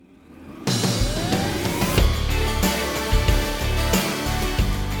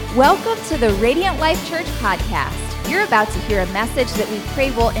Welcome to the Radiant Life Church podcast. You're about to hear a message that we pray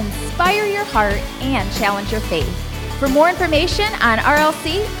will inspire your heart and challenge your faith. For more information on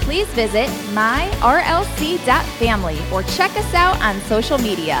RLC, please visit myrlc.family or check us out on social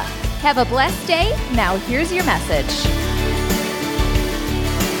media. Have a blessed day. Now here's your message.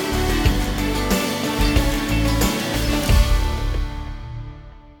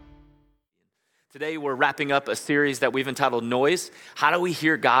 Today we're wrapping up a series that we've entitled Noise. How do we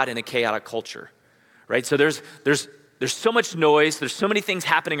hear God in a chaotic culture? Right? So there's so much noise, there's so many things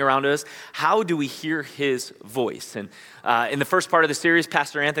happening around us. How do we hear his voice? And in the first part of the series,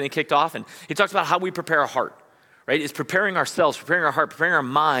 Pastor Anthony kicked off and he talked about how we prepare our heart. Right? It's preparing ourselves, preparing our heart, preparing our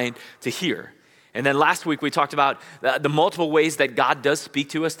mind to hear. And then last week we talked about the multiple ways that God does speak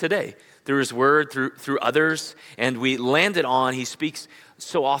to us today. Through his word, through others. And we landed on he speaks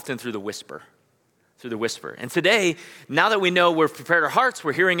so often through the whisper. And today, now that we know we've prepared our hearts,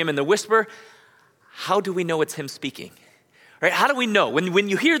 we're hearing him in the whisper, how do we know it's him speaking? Right? How do we know? When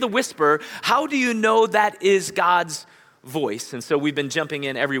you hear the whisper, how do you know that is God's voice? And so we've been jumping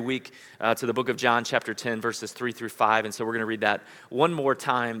in every week to the book of John, chapter 10, verses 3 through 5. And so we're going to read that one more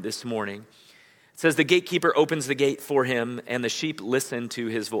time this morning. It says, the gatekeeper opens the gate for him, and the sheep listen to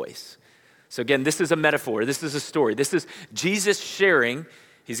his voice. So again, this is a metaphor. This is a story. This is Jesus sharing.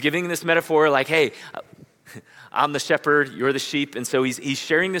 He's giving this metaphor like, hey, I'm the shepherd, you're the sheep. And so he's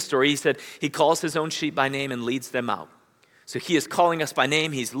sharing this story. He said he calls his own sheep by name and leads them out. So he is calling us by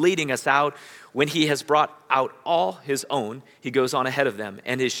name. He's leading us out. When he has brought out all his own, he goes on ahead of them.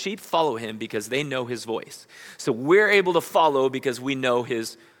 And his sheep follow him because they know his voice. So we're able to follow because we know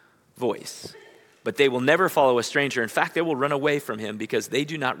his voice. But they will never follow a stranger. In fact, they will run away from him because they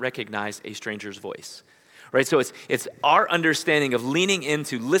do not recognize a stranger's voice. Right, so it's our understanding of leaning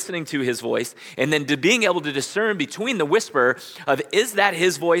into listening to his voice and then to being able to discern between the whisper of is that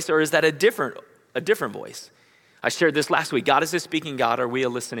his voice or is that a different voice? I shared this last week. God is a speaking God. Are we a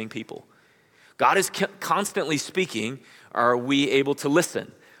listening people? God is constantly speaking. Are we able to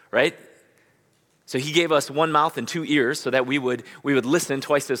listen? Right? So he gave us one mouth and two ears so that we would listen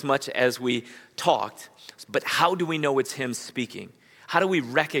twice as much as we talked. But how do we know it's him speaking? How do we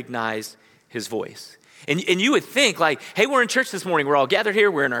recognize his voice? And you would think like, hey, we're in church this morning. We're all gathered here.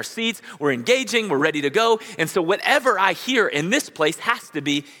 We're in our seats. We're engaging. We're ready to go. And so whatever I hear in this place has to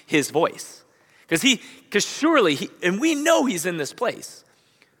be his voice. Because surely, and we know he's in this place.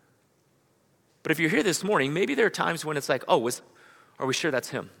 But if you're here this morning, maybe there are times when it's like, are we sure that's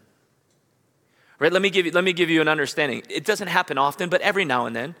him? Right? Let me give you an understanding. It doesn't happen often, but every now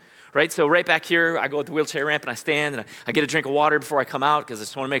and then. Right, so right back here, I go at the wheelchair ramp and I stand and I get a drink of water before I come out because I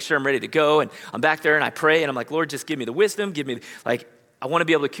just want to make sure I'm ready to go. And I'm back there and I pray and I'm like, Lord, just give me the wisdom. I want to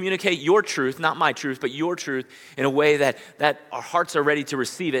be able to communicate your truth, not my truth, but your truth in a way that our hearts are ready to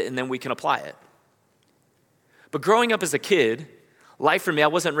receive it and then we can apply it. But growing up as a kid, life for me, I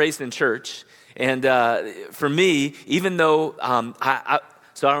wasn't raised in church. And for me, even though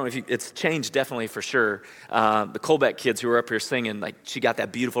so I don't know if it's changed definitely for sure. The Colbeck kids who were up here singing, like she got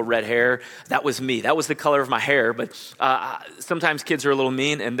that beautiful red hair. That was me. That was the color of my hair. But sometimes kids are a little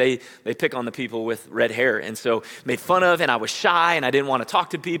mean and they pick on the people with red hair. And so made fun of and I was shy and I didn't want to talk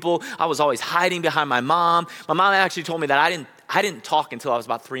to people. I was always hiding behind my mom. My mom actually told me that I didn't talk until I was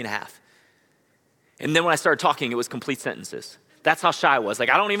about 3.5. And then when I started talking, it was complete sentences. That's how shy I was. Like,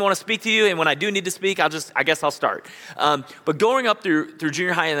 I don't even want to speak to you, and when I do need to speak, I guess I'll start. But growing up through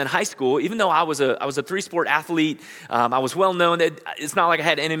junior high and then high school, even though I was a 3-sport athlete, I was well known. It's not like I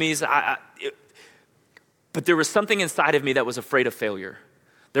had enemies. But there was something inside of me that was afraid of failure.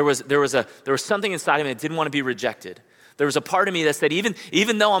 There was something inside of me that didn't want to be rejected. There was a part of me that said,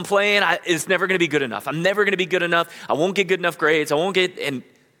 even though I'm playing, it's never going to be good enough. I'm never going to be good enough. I won't get good enough grades.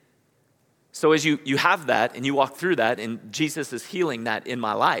 So as you have that and you walk through that and Jesus is healing that in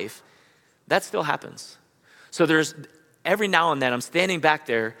my life, that still happens. So there's every now and then I'm standing back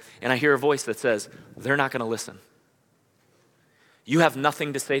there and I hear a voice that says, they're not going to listen. You have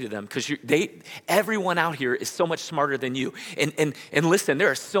nothing to say to them because everyone out here is so much smarter than you. And listen, there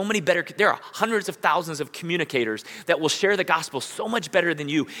are hundreds of thousands of communicators that will share the gospel so much better than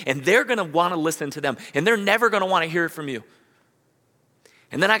you. And they're going to want to listen to them and they're never going to want to hear it from you.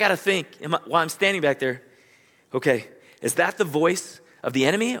 And then I got to think, while I'm standing back there, okay, is that the voice of the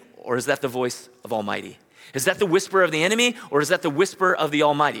enemy or is that the voice of Almighty? Is that the whisper of the enemy or is that the whisper of the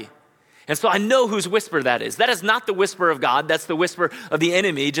Almighty? And so I know whose whisper that is. That is not the whisper of God. That's the whisper of the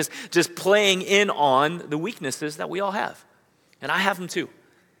enemy, just playing in on the weaknesses that we all have. And I have them too.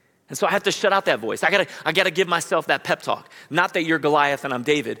 And so I have to shut out that voice. I gotta give myself that pep talk. Not that you're Goliath and I'm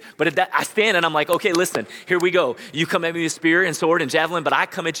David, but at that, I stand and I'm like, okay, listen, here we go. You come at me with spear and sword and javelin, but I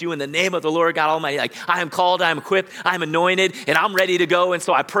come at you in the name of the Lord God Almighty. Like, I am called, I am equipped, I am anointed, and I'm ready to go. And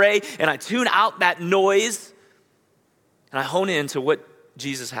so I pray and I tune out that noise and I hone in to what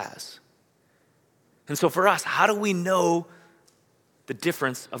Jesus has. And so for us, how do we know the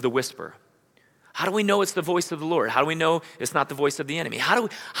difference of the whisper? How do we know it's the voice of the Lord? How do we know it's not the voice of the enemy? How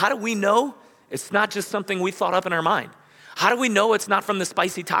do we know it's not just something we thought up in our mind? How do we know it's not from the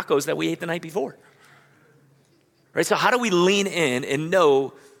spicy tacos that we ate the night before? Right? So how do we lean in and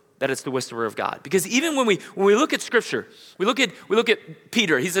know that it's the whisper of God? Because even when we look at Scripture, we look at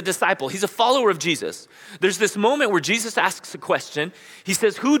Peter. He's a disciple. He's a follower of Jesus. There's this moment where Jesus asks a question. He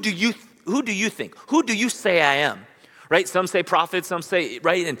says, "Who do you think? Who do you say I am?" Right? Some say prophet, some say,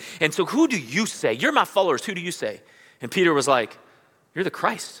 right? And so who do you say? You're my followers. Who do you say? And Peter was like, "You're the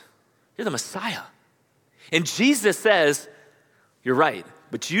Christ. You're the Messiah." And Jesus says, "You're right,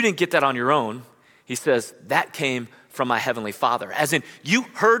 but you didn't get that on your own." He says, "That came from my heavenly Father." As in, you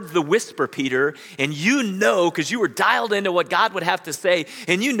heard the whisper, Peter, and you know, because you were dialed into what God would have to say,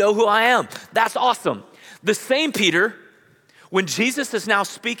 and you know who I am. That's awesome. The same Peter, when Jesus is now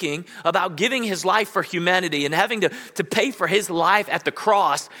speaking about giving his life for humanity and having to pay for his life at the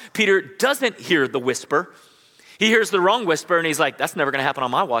cross, Peter doesn't hear the whisper. He hears the wrong whisper and he's like, "That's never gonna happen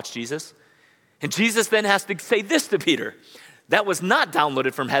on my watch, Jesus." And Jesus then has to say this to Peter: "That was not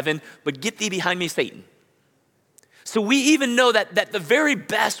downloaded from heaven, but get thee behind me, Satan." So we even know that the very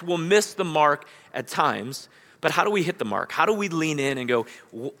best will miss the mark at times, but how do we hit the mark? How do we lean in and go,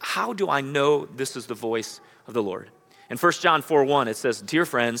 how do I know this is the voice of the Lord? In 1 John 4:1, it says, "Dear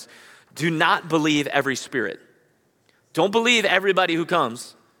friends, do not believe every spirit." Don't believe everybody who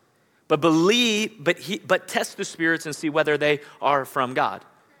comes, but test the spirits and see whether they are from God.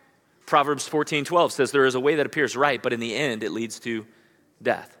 Proverbs 14:12 says, "There is a way that appears right, but in the end it leads to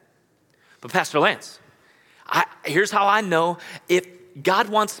death." But Pastor Lance, here's how I know if God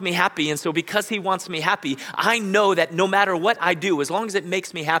wants me happy, and so because he wants me happy, I know that no matter what I do, as long as it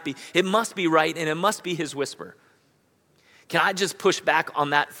makes me happy, it must be right and it must be his whisper. Can I just push back on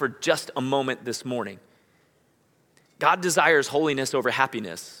that for just a moment this morning? God desires holiness over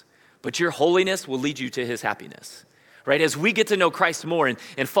happiness, but your holiness will lead you to his happiness, right? As we get to know Christ more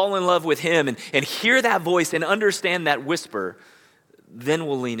and fall in love with him and hear that voice and understand that whisper, then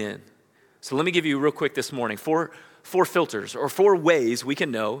we'll lean in. So let me give you real quick this morning, four filters or 4 ways we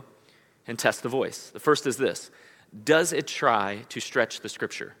can know and test the voice. The first is this: does it try to stretch the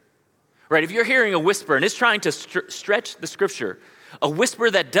Scripture? Right, if you're hearing a whisper and it's trying to stretch the Scripture, a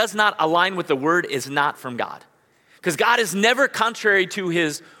whisper that does not align with the word is not from God. Because God is never contrary to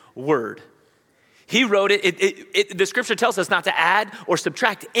his word. He wrote it. The Scripture tells us not to add or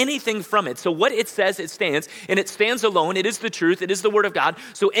subtract anything from it. So what it says, it stands, and it stands alone. It is the truth. It is the word of God.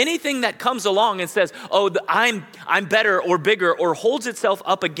 So anything that comes along and says, "Oh, I'm better or bigger," or holds itself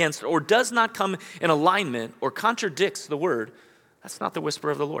up against, or does not come in alignment or contradicts the word, that's not the whisper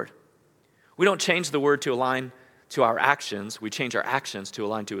of the Lord. We don't change the word to align to our actions. We change our actions to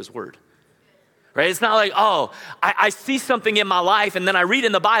align to his word. Right? It's not like, oh, I see something in my life and then I read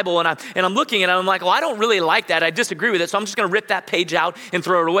in the Bible and I'm looking at it and I'm like, well, I don't really like that. I disagree with it. So I'm just going to rip that page out and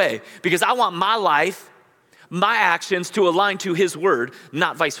throw it away because I want my life, my actions to align to his word,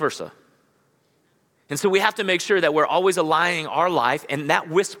 not vice versa. And so we have to make sure that we're always aligning our life and that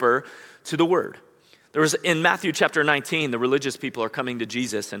whisper to the word. There was in Matthew chapter 19, the religious people are coming to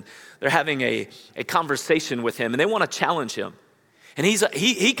Jesus and they're having a conversation with him and they want to challenge him. And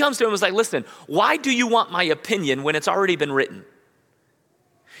he comes to him and is like, "Listen, why do you want my opinion when it's already been written?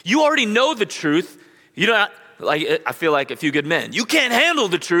 You already know the truth. You know, like I feel like A Few Good Men. You can't handle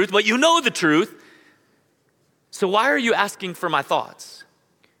the truth, but you know the truth. So why are you asking for my thoughts?"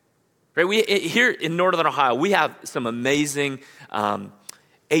 Right? Here in Northern Ohio, we have some amazing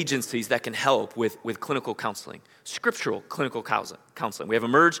agencies that can help with clinical counseling, scriptural clinical counseling. We have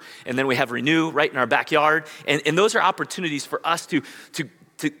Emerge, and then we have Renew right in our backyard. And those are opportunities for us to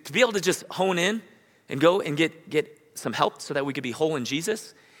be able to just hone in and go and get some help so that we could be whole in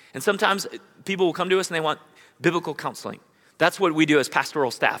Jesus. And sometimes people will come to us and they want biblical counseling. That's what we do as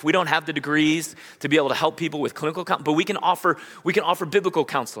pastoral staff. We don't have the degrees to be able to help people with clinical counseling, but we can offer biblical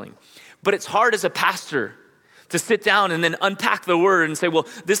counseling. But it's hard as a pastor to sit down and then unpack the word and say, well,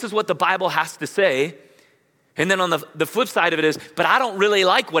 this is what the Bible has to say. And then on the flip side of it is, but I don't really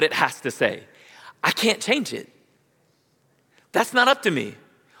like what it has to say. I can't change it. That's not up to me.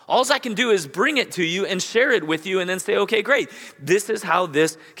 All I can do is bring it to you and share it with you and then say, okay, great. This is how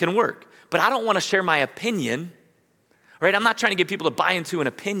this can work. But I don't want to share my opinion, right? I'm not trying to get people to buy into an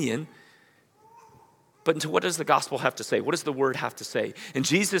opinion, but into what does the gospel have to say? What does the word have to say? And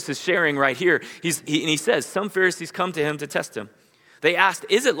Jesus is sharing right here. He says, some Pharisees come to him to test him. They asked,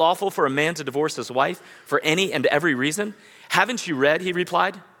 is it lawful for a man to divorce his wife for any and every reason? Haven't you read, he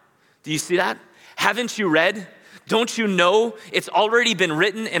replied. Do you see that? Haven't you read? Don't you know it's already been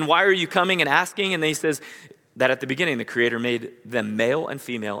written, and why are you coming and asking? And then he says that at the beginning, the Creator made them male and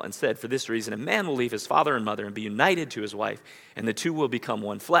female and said, for this reason, a man will leave his father and mother and be united to his wife, and the two will become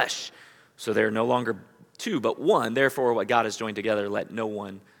one flesh. So they're no longer two, but one. Therefore, what God has joined together, let no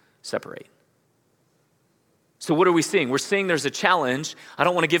one separate. So what are we seeing? We're seeing there's a challenge. I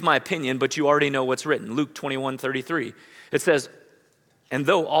don't want to give my opinion, but you already know what's written. Luke 21:33. It says, and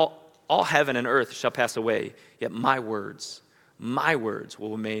though all heaven and earth shall pass away, yet my words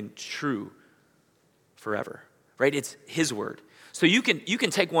will remain true forever. Right? It's his word. So you can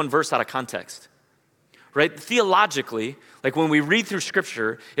take one verse out of context. Right? Theologically, like when we read through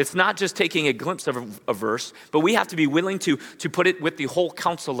scripture, it's not just taking a glimpse of a verse, but we have to be willing to put it with the whole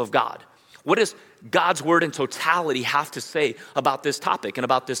counsel of God. What does God's word in totality have to say about this topic and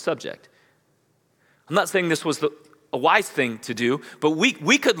about this subject? I'm not saying this was a wise thing to do, but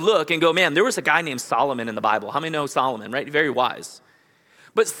we could look and go, man, there was a guy named Solomon in the Bible. How many know Solomon, right? Very wise.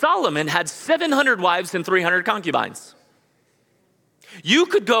 But Solomon had 700 wives and 300 concubines. You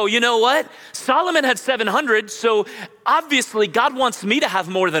could go, you know what? Solomon had 700, so obviously God wants me to have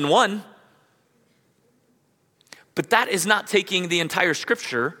more than one. But that is not taking the entire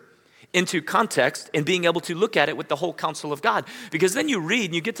scripture into context and being able to look at it with the whole counsel of God. Because then you read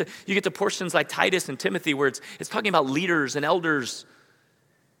and you get to portions like Titus and Timothy where it's talking about leaders and elders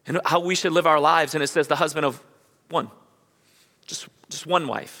and how we should live our lives. And it says the husband of one, just one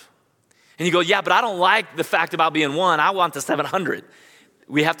wife. And you go, yeah, but I don't like the fact about being one. I want the 700.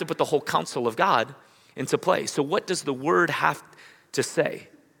 We have to put the whole counsel of God into play. So what does the word have to say?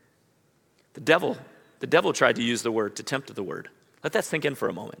 The devil tried to use the word to tempt the word. Let that sink in for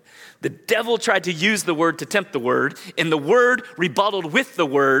a moment. The devil tried to use the word to tempt the word, and the word rebutted with the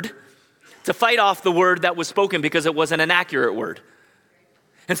word to fight off the word that was spoken because it wasn't an accurate word.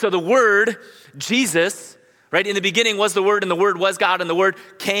 And so the word, Jesus, right, in the beginning was the word, and the word was God, and the word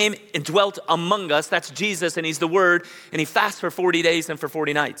came and dwelt among us. That's Jesus, and he's the word, and he fasts for 40 days and for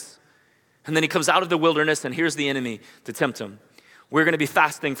 40 nights. And then he comes out of the wilderness, and here's the enemy to tempt him. We're going to be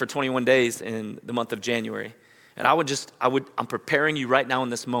fasting for 21 days in the month of January. And I'm preparing you right now in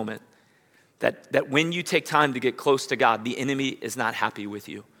this moment that when you take time to get close to God, the enemy is not happy with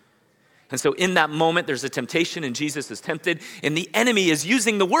you. And so in that moment, there's a temptation and Jesus is tempted and the enemy is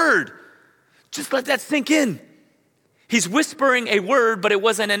using the word. Just let that sink in. He's whispering a word, but it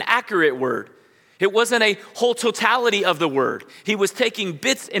wasn't an accurate word. It wasn't a whole totality of the word. He was taking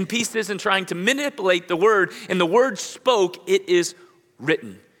bits and pieces and trying to manipulate the word, and the word spoke, it is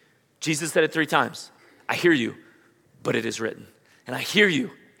written. Jesus said it 3 times. I hear you, but it is written. And I hear you,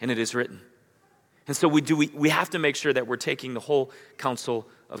 and it is written. And so we have to make sure that we're taking the whole counsel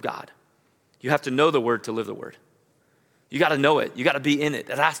of God. You have to know the word to live the word. You got to know it. You got to be in it.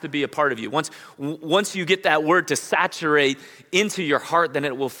 It has to be a part of you. Once you get that word to saturate into your heart, then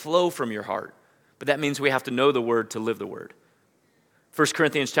it will flow from your heart. But that means we have to know the word to live the word. 1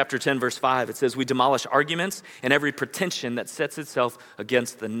 Corinthians chapter 10, verse 5, it says, we demolish arguments and every pretension that sets itself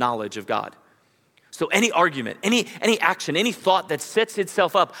against the knowledge of God. So any argument, any action, any thought that sets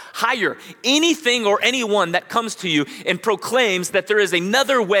itself up higher, anything or anyone that comes to you and proclaims that there is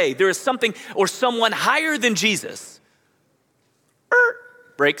another way, there is something or someone higher than Jesus,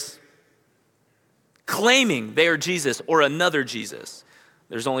 breaks. Claiming they are Jesus or another Jesus,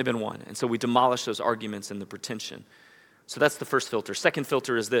 there's only been one. And so we demolish those arguments and the pretension. So that's the first filter. Second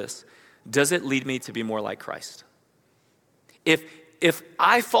filter is this. Does it lead me to be more like Christ? If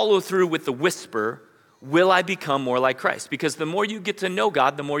I follow through with the whisper, will I become more like Christ? Because the more you get to know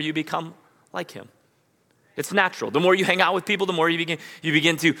God, the more you become like him. It's natural. The more you hang out with people, the more you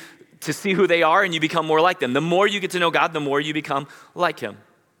begin to see who they are and you become more like them. The more you get to know God, the more you become like him.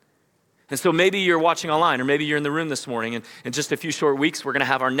 And so maybe you're watching online or maybe you're in the room this morning and in just a few short weeks, we're going to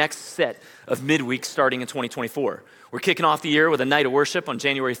have our next set of midweeks starting in 2024. We're kicking off the year with a night of worship on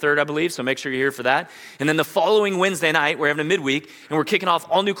January 3rd, I believe, so make sure you're here for that. And then the following Wednesday night, we're having a midweek and we're kicking off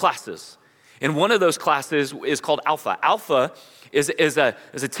all new classes. And one of those classes is called Alpha. Alpha is a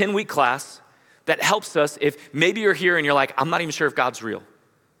 10-week class that helps us if maybe you're here and you're like, I'm not even sure if God's real.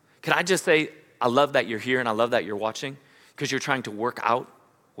 Can I just say, I love that you're here and I love that you're watching because you're trying to work out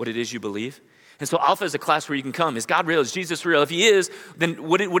what it is you believe. And so Alpha is a class where you can come. Is God real? Is Jesus real? If he is, then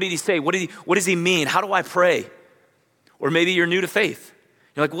what did he say? What does he mean? How do I pray? Or maybe you're new to faith.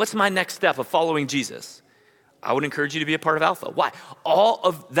 You're like, what's my next step of following Jesus? I would encourage you to be a part of Alpha. Why? All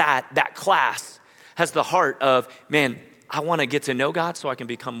of that class has the heart of, man, I want to get to know God so I can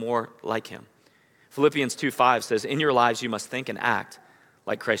become more like him. Philippians 2:5 says, in your lives you must think and act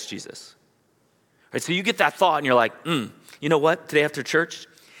like Christ Jesus. Right, so you get that thought and you're like, you know what? Today after church,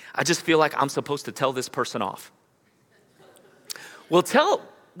 I just feel like I'm supposed to tell this person off.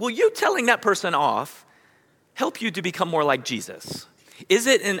 Will you telling that person off help you to become more like Jesus? Is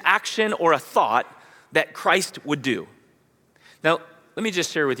it an action or a thought that Christ would do? Now, let me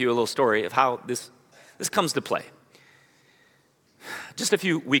just share with you a little story of how this comes to play. Just a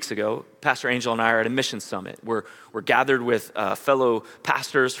few weeks ago, Pastor Angel and I are at a mission summit. We're gathered with fellow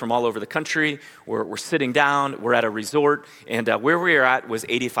pastors from all over the country. We're sitting down. We're at a resort, and where we were at was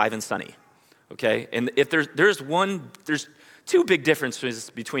 85 and sunny. Okay, and if there's two big differences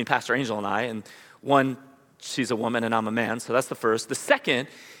between Pastor Angel and I, and one, she's a woman and I'm a man, so that's the first. The second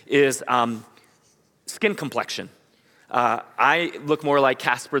is skin complexion. I look more like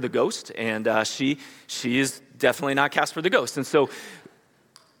Casper the Ghost, and she is definitely not Casper the Ghost. And so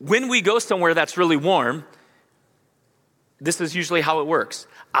when we go somewhere that's really warm, this is usually how it works.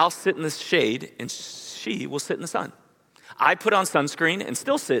 I'll sit in the shade, and she will sit in the sun. I put on sunscreen and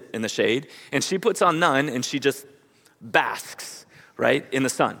still sit in the shade, and she puts on none, and she just basks, right, in the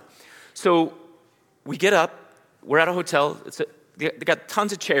sun. So we get up, we're at a hotel, they got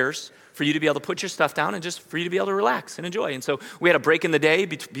tons of chairs for you to be able to put your stuff down and just for you to be able to relax and enjoy. And so we had a break in the day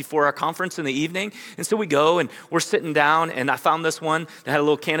before our conference in the evening, and so we go and we're sitting down, and I found this one that had a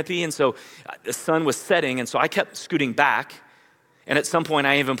little canopy, and so the sun was setting, and so I kept scooting back, and at some point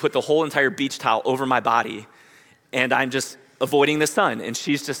I even put the whole entire beach towel over my body, and I'm just avoiding the sun, and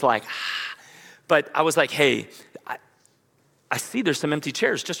she's just like, ah. But I was like, hey, I see there's some empty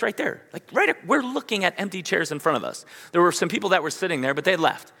chairs just right there. We're looking at empty chairs in front of us. There were some people that were sitting there, but they had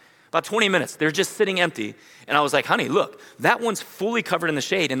left. About 20 minutes, they're just sitting empty. And I was like, honey, look, that one's fully covered in the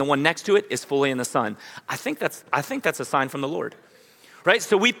shade, and the one next to it is fully in the sun. I think that's a sign from the Lord, right?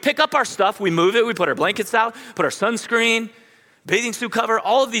 So we pick up our stuff, we move it, we put our blankets out, put our sunscreen, bathing suit cover,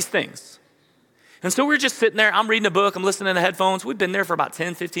 all of these things. And so we're just sitting there. I'm reading a book. I'm listening to headphones. We've been there for about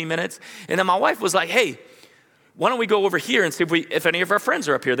 10, 15 minutes. And then my wife was like, hey, why don't we go over here and see if any of our friends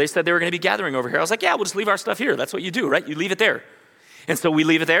are up here? They said they were going to be gathering over here. I was like, yeah, we'll just leave our stuff here. That's what you do, right? You leave it there. And so we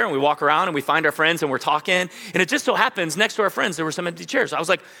leave it there, and we walk around, and we find our friends, and we're talking. And it just so happens, next to our friends, there were some empty chairs. I was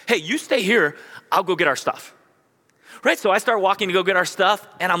like, hey, you stay here. I'll go get our stuff. Right? So I start walking to go get our stuff,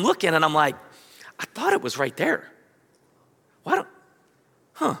 and I'm looking, and I'm like, I thought it was right there.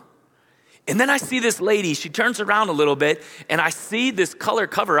 And then I see this lady. She turns around a little bit, and I see this color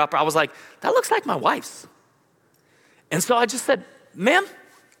cover up. I was like, that looks like my wife's. And so I just said, ma'am,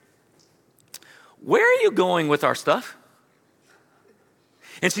 where are you going with our stuff?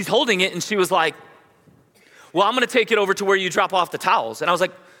 And she's holding it, and she was like, well, I'm going to take it over to where you drop off the towels. And I was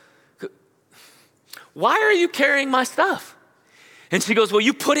like, why are you carrying my stuff? And she goes, well,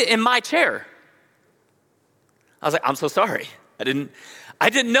 you put it in my chair. I was like, I'm so sorry. I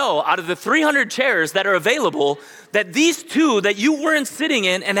didn't know out of the 300 chairs that are available that these two that you weren't sitting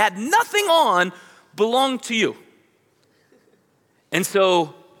in and had nothing on belonged to you. And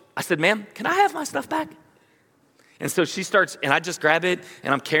so I said, ma'am, can I have my stuff back? And so she starts, and I just grab it,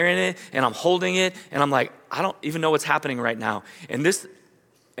 and I'm carrying it, and I'm holding it, and I'm like, I don't even know what's happening right now. And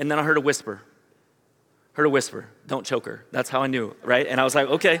then I heard a whisper. Don't choke her. That's how I knew, right? And I was like,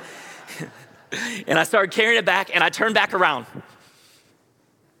 okay. And I started carrying it back, and I turned back around.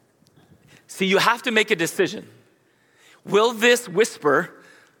 See, you have to make a decision. Will this whisper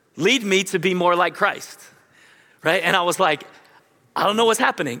lead me to be more like Christ? Right? And I was like, I don't know what's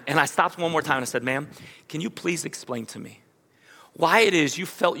happening. And I stopped one more time and I said, ma'am, can you please explain to me why it is you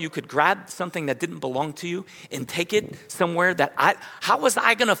felt you could grab something that didn't belong to you and take it somewhere how was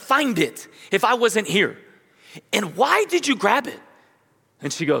I going to find it if I wasn't here? And why did you grab it?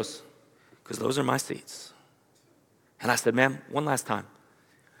 And she goes, because those are my seats. And I said, ma'am, one last time.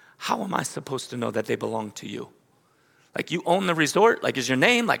 How am I supposed to know that they belong to you? Like, you own the resort? Like, is your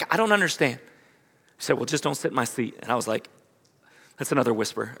name? Like, I don't understand. She said, well, just don't sit in my seat. And I was like, that's another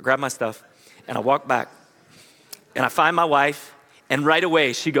whisper. I grab my stuff, and I walk back, and I find my wife, and right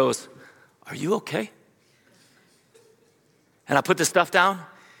away she goes, are you okay? And I put the stuff down,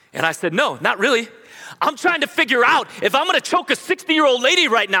 and I said, no, not really. I'm trying to figure out if I'm going to choke a 60-year-old lady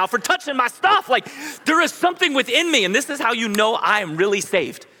right now for touching my stuff. Like, there is something within me, and this is how you know I am really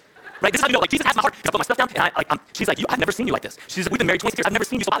saved. Right? This is how you know, like, Jesus has my heart. I put my stuff down, and she's like, I've never seen you like this. She's like, we've been married 26 years. I've never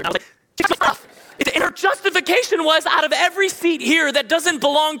seen you so bothered. And I was like, she got my stuff. And her justification was, out of every seat here that doesn't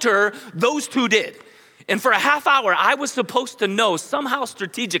belong to her, those two did. And for a half hour, I was supposed to know somehow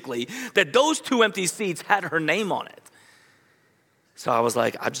strategically that those 2 empty seats had her name on it. So I was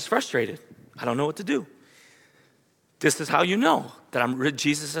like, I'm just frustrated. I don't know what to do. This is how you know that I'm rid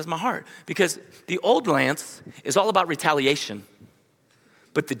Jesus as my heart. Because the old Lance is all about retaliation.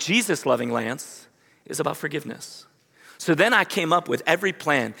 But the Jesus-loving Lance is about forgiveness. So then I came up with every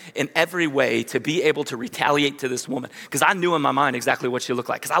plan in every way to be able to retaliate to this woman. Because I knew in my mind exactly what she looked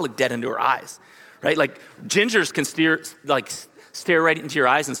like. Because I looked dead into her eyes. Right? Like gingers can stare right into your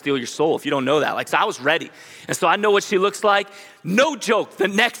eyes and steal your soul if you don't know that. Like, so I was ready. And so I know what she looks like. No joke, the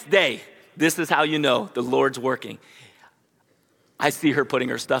next day, this is how you know the Lord's working. I see her putting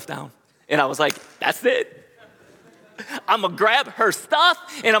her stuff down. And I was like, that's it. I'm going to grab her stuff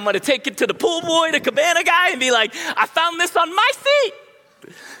and I'm going to take it to the pool boy, the cabana guy, and be like, I found this on my seat.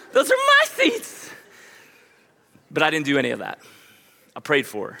 Those are my seats. But I didn't do any of that. I prayed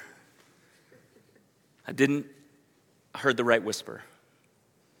for her. I heard the right whisper.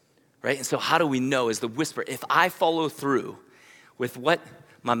 Right? And so how do we know is the whisper, if I follow through with what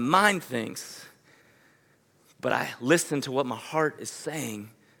my mind thinks, but I listen to what my heart is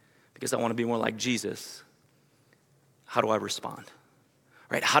saying because I want to be more like Jesus, how do I respond?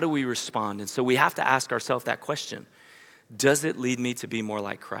 Right? How do we respond? And so we have to ask ourselves that question. Does it lead me to be more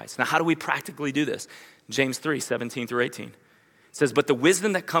like Christ? Now, how do we practically do this? James 3, 17 through 18. It says, but the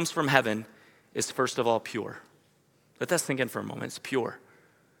wisdom that comes from heaven is first of all pure. Let that sink in for a moment. It's pure.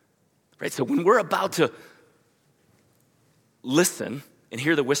 Right? So when we're about to listen and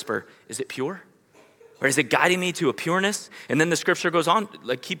hear the whisper, is it pure? Or is it guiding me to a pureness? And then the scripture goes on,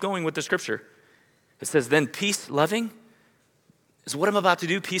 like keep going with the scripture. It says, then peace loving. Is what I'm about to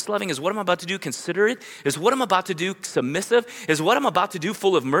do peace loving? Is what I'm about to do considerate? Is what I'm about to do submissive? Is what I'm about to do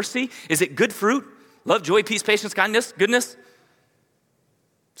full of mercy? Is it good fruit? Love, joy, peace, patience, kindness, goodness?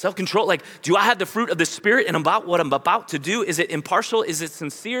 Self-control, like, do I have the fruit of the Spirit and about what I'm about to do? Is it impartial? Is it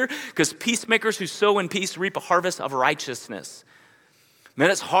sincere? Because peacemakers who sow in peace reap a harvest of righteousness. Man,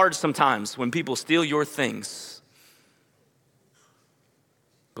 it's hard sometimes when people steal your things.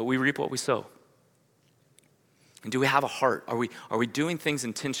 But we reap what we sow. And do we have a heart? Are we doing things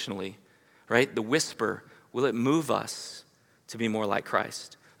intentionally? Right? The whisper, will it move us to be more like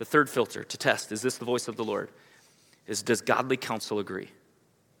Christ? The third filter to test, is this the voice of the Lord? Does godly counsel agree?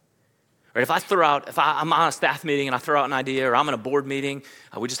 Right, if I'm on a staff meeting and I throw out an idea, or I'm in a board meeting,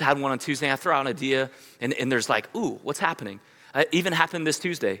 we just had one on Tuesday, I throw out an idea, and there's like, ooh, what's happening? It even happened this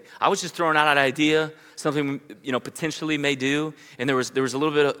Tuesday. I was just throwing out an idea, something potentially may do, and there was a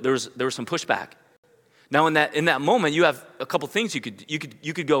little bit of, there was some pushback. Now in that moment, you have a couple things you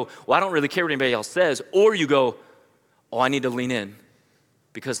could go, well, I don't really care what anybody else says, or you go, oh, I need to lean in,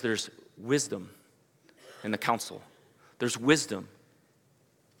 because there's wisdom in the council. There's wisdom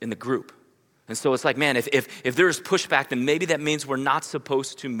in the group. And so it's like, man, if there's pushback, then maybe that means we're not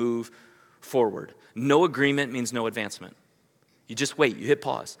supposed to move forward. No agreement means no advancement. You just wait, you hit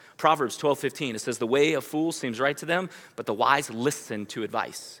pause. Proverbs 12:15, it says, the way of fools seems right to them, but the wise listen to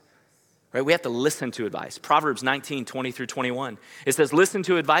advice. Right? We have to listen to advice. Proverbs 19:20 through 21, it says, listen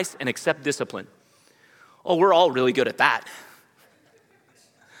to advice and accept discipline. Oh, we're all really good at that.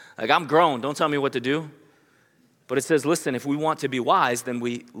 Like, I'm grown, don't tell me what to do. But it says, listen, if we want to be wise, then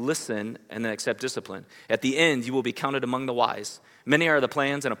we listen and then accept discipline. At the end, you will be counted among the wise. Many are the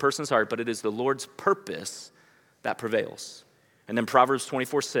plans in a person's heart, but it is the Lord's purpose that prevails. And then Proverbs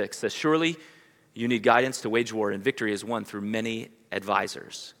 24:6 says, surely you need guidance to wage war, and victory is won through many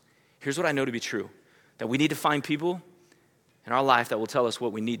advisors. Here's what I know to be true, that we need to find people in our life that will tell us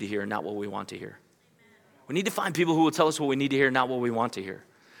what we need to hear and not what we want to hear. We need to find people who will tell us what we need to hear, not what we want to hear.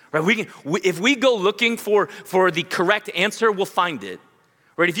 Right? If we go looking for the correct answer, we'll find it.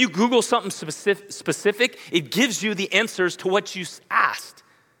 Right? If you Google something specific, it gives you the answers to what you asked.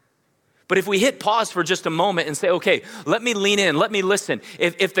 But if we hit pause for just a moment and say, okay, let me lean in, let me listen.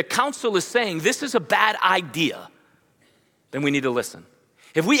 If the council is saying this is a bad idea, then we need to listen.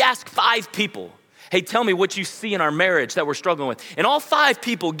 If we ask 5 people, hey, tell me what you see in our marriage that we're struggling with, and all 5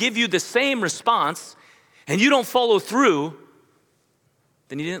 people give you the same response, and you don't follow through,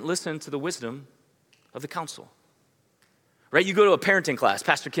 then you didn't listen to the wisdom of the council. Right? You go to a parenting class,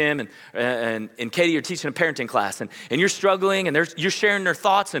 Pastor Kim and Katie are teaching a parenting class, and you're struggling, and you're sharing their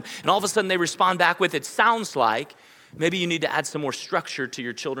thoughts, and all of a sudden they respond back with, it sounds like maybe you need to add some more structure to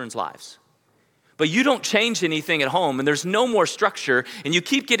your children's lives. But you don't change anything at home, and there's no more structure, and you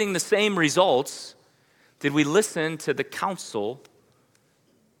keep getting the same results. Did we listen to the counsel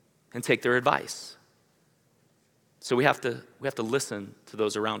and take their advice? So we have to listen to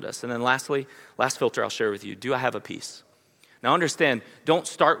those around us. And then lastly, last filter I'll share with you, do I have a peace? Now understand, don't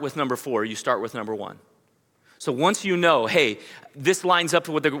start with number 4, you start with number 1. So once you know, hey, this lines up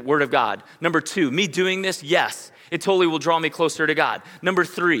with the Word of God. Number 2, me doing this, yes, it totally will draw me closer to God. Number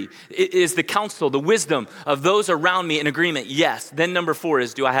 3, is the counsel, the wisdom of those around me in agreement? Yes. Then number 4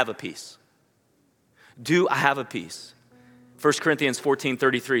 is, do I have a peace? Do I have a peace? 1 Corinthians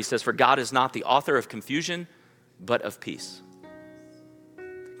 14:33 says, for God is not the author of confusion, but of peace.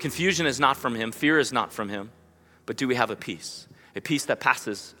 Confusion is not from him. Fear is not from him. But do we have a peace? A peace that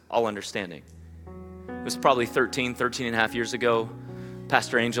passes all understanding. It was probably 13 and a half years ago.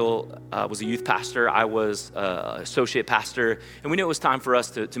 Pastor Angel was a youth pastor. I was associate pastor. And we knew it was time for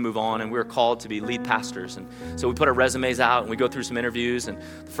us to move on. And we were called to be lead pastors. And so we put our resumes out and we go through some interviews. And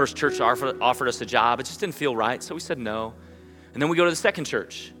the first church offered us a job. It just didn't feel right. So we said no. And then we go to the second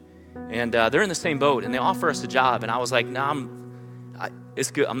church. And they're in the same boat. And they offer us a job. And I was like, no, it's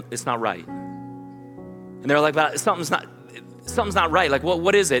good. It's not right. And they're like, but something's not right. Like,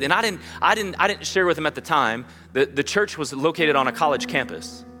 what is it? And I didn't share with them at the time that the church was located on a college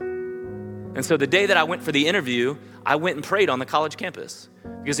campus. And so the day that I went for the interview, I went and prayed on the college campus.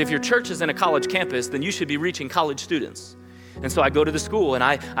 Because if your church is in a college campus, then you should be reaching college students. And so I go to the school and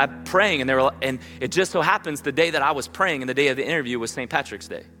I'm praying, and it just so happens the day that I was praying and the day of the interview was St. Patrick's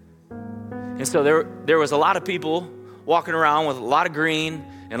Day. And so there was a lot of people walking around with a lot of green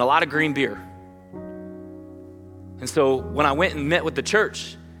and a lot of green beer. And so when I went and met with the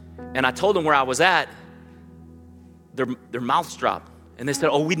church and I told them where I was at, their mouths dropped. And they said,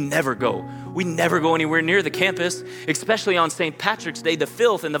 oh, we never go. We never go anywhere near the campus, especially on St. Patrick's Day, the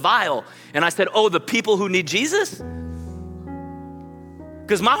filth and the vile. And I said, oh, the people who need Jesus?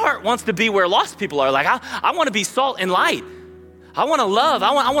 Because my heart wants to be where lost people are. Like, I want to be salt and light. I want to love.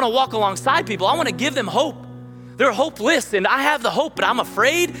 I want to walk alongside people. I want to give them hope. They're hopeless, and I have the hope, but I'm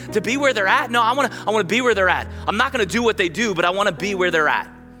afraid to be where they're at. No, I want to be where they're at. I'm not going to do what they do, but I want to be where they're at.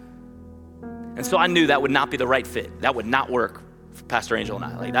 And so I knew that would not be the right fit. That would not work for Pastor Angel and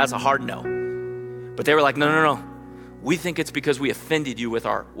I. Like, that's a hard no. But they were like, no. We think it's because we offended you with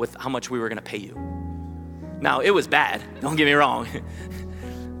how much we were going to pay you. Now, it was bad. Don't get me wrong.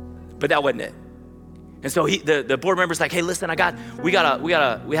 But that wasn't it. And so the board member's like, hey, listen,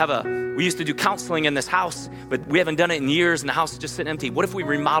 we used to do counseling in this house, but we haven't done it in years and the house is just sitting empty. What if we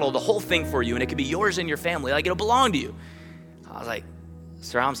remodel the whole thing for you and it could be yours and your family? Like, it'll belong to you. I was like,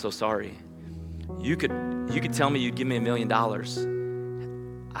 sir, I'm so sorry. You could tell me you'd give me $1 million.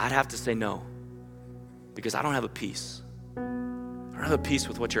 I'd have to say no, because I don't have a peace. I don't have a peace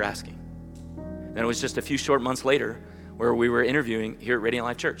with what you're asking. And it was just a few short months later where we were interviewing here at Radiant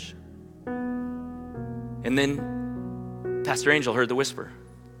Life Church. And then Pastor Angel heard the whisper.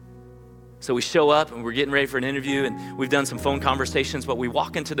 So we show up and we're getting ready for an interview and we've done some phone conversations, but we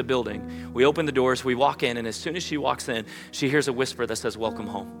walk into the building, we open the doors, we walk in, and as soon as she walks in, she hears a whisper that says, welcome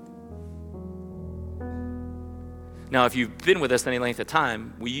home. Now, if you've been with us any length of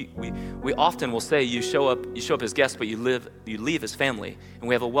time, we often will say you show up as guests, but you leave as family, and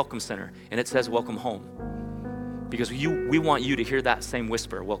we have a welcome center, and it says welcome home. Because we want you to hear that same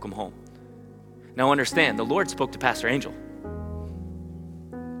whisper, welcome home. Now understand, the Lord spoke to Pastor Angel.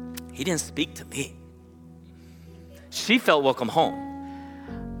 He didn't speak to me. She felt welcome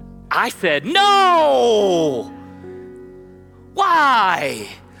home. I said, no! Why?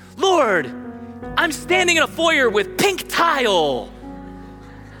 Lord, I'm standing in a foyer with pink tile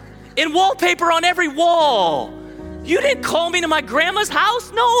and wallpaper on every wall. You didn't call me to my grandma's house?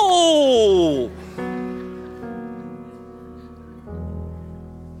 No!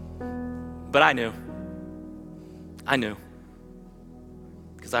 But I knew,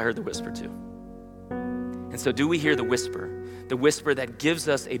 because I heard the whisper too. And so do we hear the whisper that gives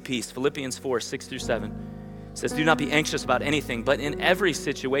us a peace? Philippians 4:6-7 says, do not be anxious about anything, but in every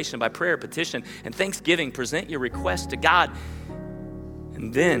situation, by prayer, petition, and thanksgiving, present your request to God.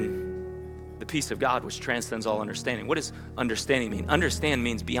 And then the peace of God, which transcends all understanding. What does understanding mean? Understand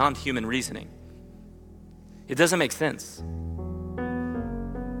means beyond human reasoning. It doesn't make sense.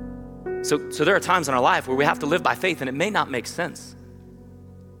 So there are times in our life where we have to live by faith and it may not make sense.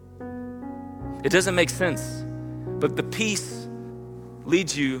 It doesn't make sense, but the peace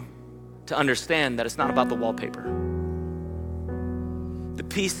leads you to understand that it's not about the wallpaper. The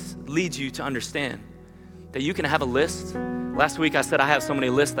peace leads you to understand that you can have a list. Last week I said I have so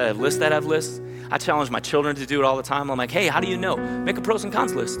many lists that have lists that have lists. I challenge my children to do it all the time. I'm like, hey, how do you know? Make a pros and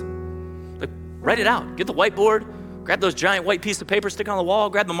cons list. Like, write it out. Get the whiteboard. Grab those giant white pieces of paper, stick it on the wall,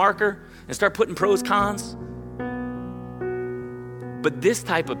 grab the marker, and start putting pros, cons. But this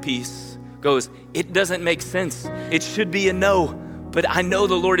type of peace goes, it doesn't make sense. It should be a no, but I know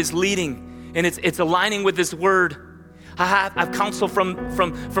the Lord is leading, and it's aligning with His word. I've counsel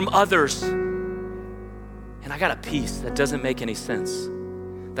from others. And I got a peace that doesn't make any sense,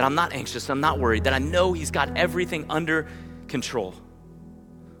 that I'm not anxious, I'm not worried, that I know he's got everything under control.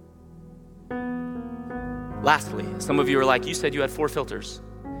 Lastly, some of you are like, you said you had 4 filters.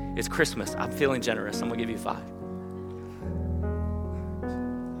 It's Christmas. I'm feeling generous. I'm going to give you 5.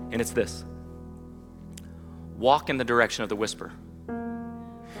 And it's this. Walk in the direction of the whisper.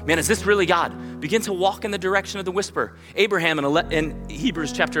 Man, is this really God? Begin to walk in the direction of the whisper. Abraham in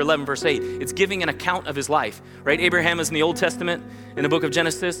Hebrews chapter 11, verse 8, it's giving an account of his life, right? Abraham is in the Old Testament, in the book of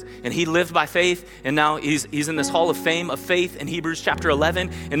Genesis, and he lived by faith, and now he's in this hall of fame of faith in Hebrews chapter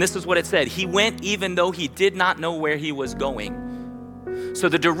 11, and this is what it said. He went even though he did not know where he was going. So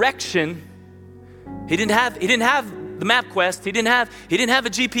the direction, he didn't have the MapQuest, he didn't have a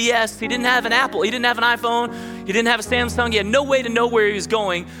GPS, he didn't have an Apple, he didn't have an iPhone, he didn't have a Samsung, he had no way to know where he was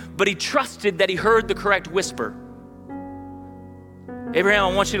going, but he trusted that he heard the correct whisper. Abraham,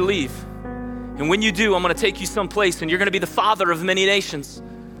 I want you to leave. And when you do, I'm gonna take you someplace and you're gonna be the father of many nations.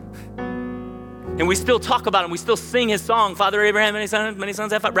 And we still talk about him, we still sing his song, Father Abraham, many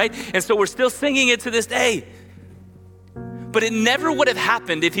sons have, right? And so we're still singing it to this day. But it never would have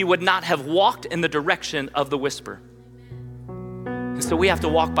happened if he would not have walked in the direction of the whisper. And so we have to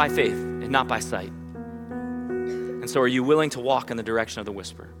walk by faith and not by sight. And so are you willing to walk in the direction of the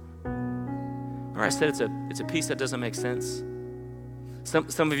whisper? Or I said it's a piece that doesn't make sense.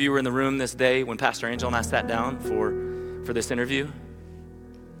 Some of you were in the room this day when Pastor Angel and I sat down for this interview.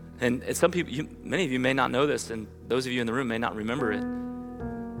 And some people, many of you may not know this, and those of you in the room may not remember it.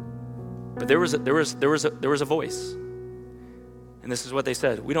 But there was a voice. And this is what they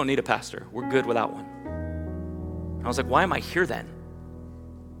said: we don't need a pastor. We're good without one. And I was like, why am I here then?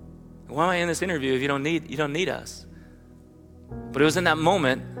 Why am I in this interview if you don't need us? But it was in that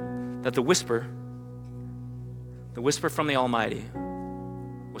moment that the whisper from the Almighty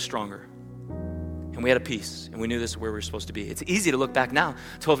was stronger. And we had a peace, and we knew this is where we were supposed to be. It's easy to look back now,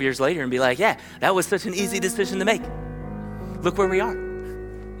 12 years later, and be like, yeah, that was such an easy decision to make. Look where we are.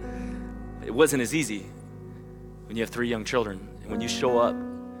 It wasn't as easy when you have 3 young children, and when you show up,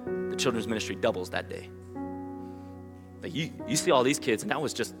 the children's ministry doubles that day. Like you see all these kids, and that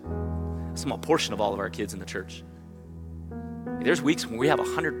was just a small portion of all of our kids in the church. There's weeks when we have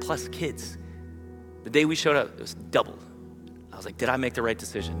 100+ kids. The day we showed up, it was doubled. I was like, did I make the right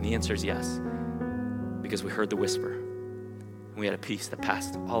decision? And the answer is yes, because we heard the whisper, and we had a peace that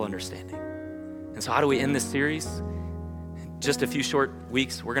passed all understanding. And so how do we end this series? In just a few short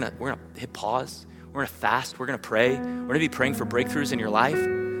weeks, we're gonna hit pause. We're gonna fast. We're gonna pray. We're gonna be praying for breakthroughs in your life.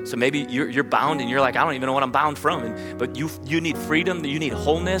 So maybe you're bound and you're like, I don't even know what I'm bound from. But you need freedom. You need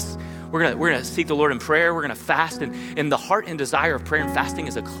wholeness. We're gonna seek the Lord in prayer. We're gonna fast. And the heart and desire of prayer and fasting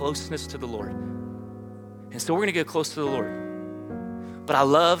is a closeness to the Lord. And so we're gonna get close to the Lord. But I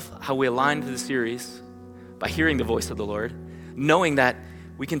love how we aligned the series by hearing the voice of the Lord, knowing that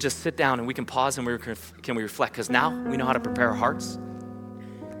we can just sit down and we can pause and we reflect, because now we know how to prepare our hearts.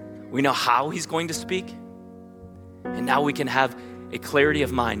 We know how he's going to speak. And now we can have a clarity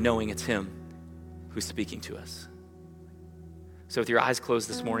of mind knowing it's him who's speaking to us. So with your eyes closed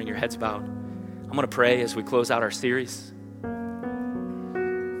this morning, your heads bowed, I'm going to pray as we close out our series.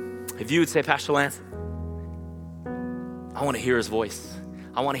 If you would say, Pastor Lance, I want to hear his voice.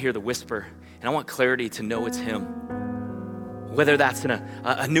 I want to hear the whisper, and I want clarity to know it's him. Whether that's in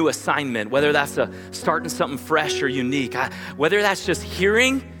a new assignment, whether that's starting something fresh or unique, whether that's just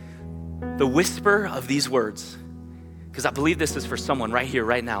hearing the whisper of these words. Because I believe this is for someone right here,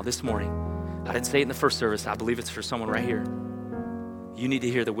 right now, this morning. I didn't say it in the first service. I believe it's for someone right here. You need to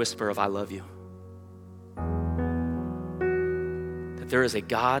hear the whisper of I love you. That there is a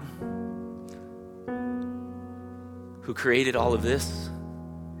God who created all of this,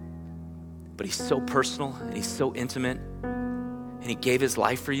 but he's so personal and he's so intimate, and he gave his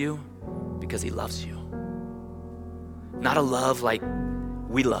life for you because he loves you. Not a love like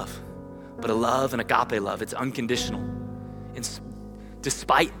we love, but a love, an agape love. It's unconditional. And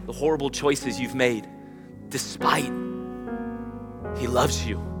despite the horrible choices you've made, despite, he loves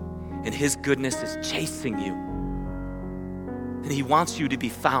you, and his goodness is chasing you. And he wants you to be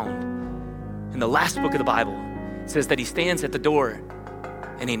found. In the last book of the Bible, it says that he stands at the door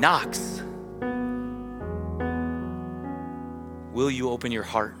and he knocks. Will you open your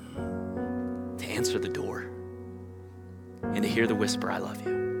heart to answer the door and to hear the whisper, I love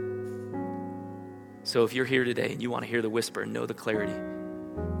you? So if you're here today and you want to hear the whisper and know the clarity,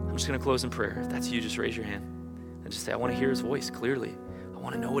 I'm just going to close in prayer. If that's you, just raise your hand and just say, I want to hear his voice clearly. I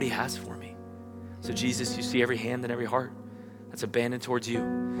want to know what he has for me. So Jesus, you see every hand and every heart that's abandoned towards you.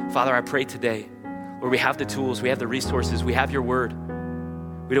 Father, I pray today, Lord, we have the tools, we have the resources, we have your word.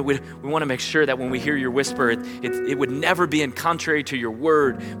 We want to make sure that when we hear your whisper, it would never be in contrary to your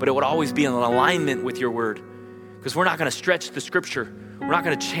word, but it would always be in alignment with your word. Because we're not going to stretch the scripture. We're not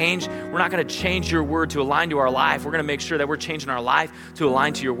going to change your word to align to our life. We're going to make sure that we're changing our life to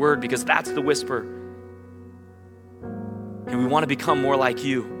align to your word, because that's the whisper. And we want to become more like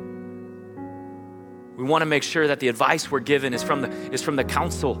you. We want to make sure that the advice we're given is from the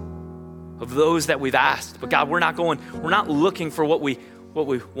counsel of those that we've asked. But God, we're not looking for what we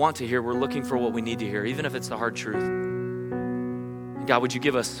want to hear. We're looking for what we need to hear, even if it's the hard truth. And God, would you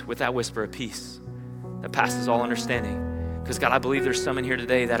give us with that whisper a peace that passes all understanding? Because God, I believe there's some in here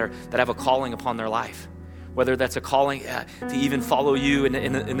today that have a calling upon their life. Whether that's a calling to even follow you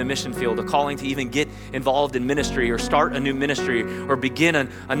in the mission field, a calling to even get involved in ministry or start a new ministry or begin a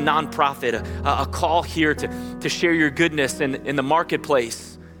nonprofit, a call here to share your goodness in the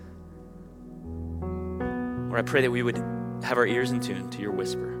marketplace. Lord, I pray that we would have our ears in tune to your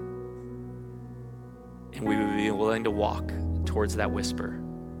whisper, and we would be willing to walk towards that whisper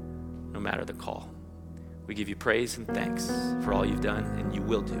no matter the call. We give you praise and thanks for all you've done and you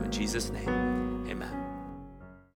will do. In Jesus' name, amen.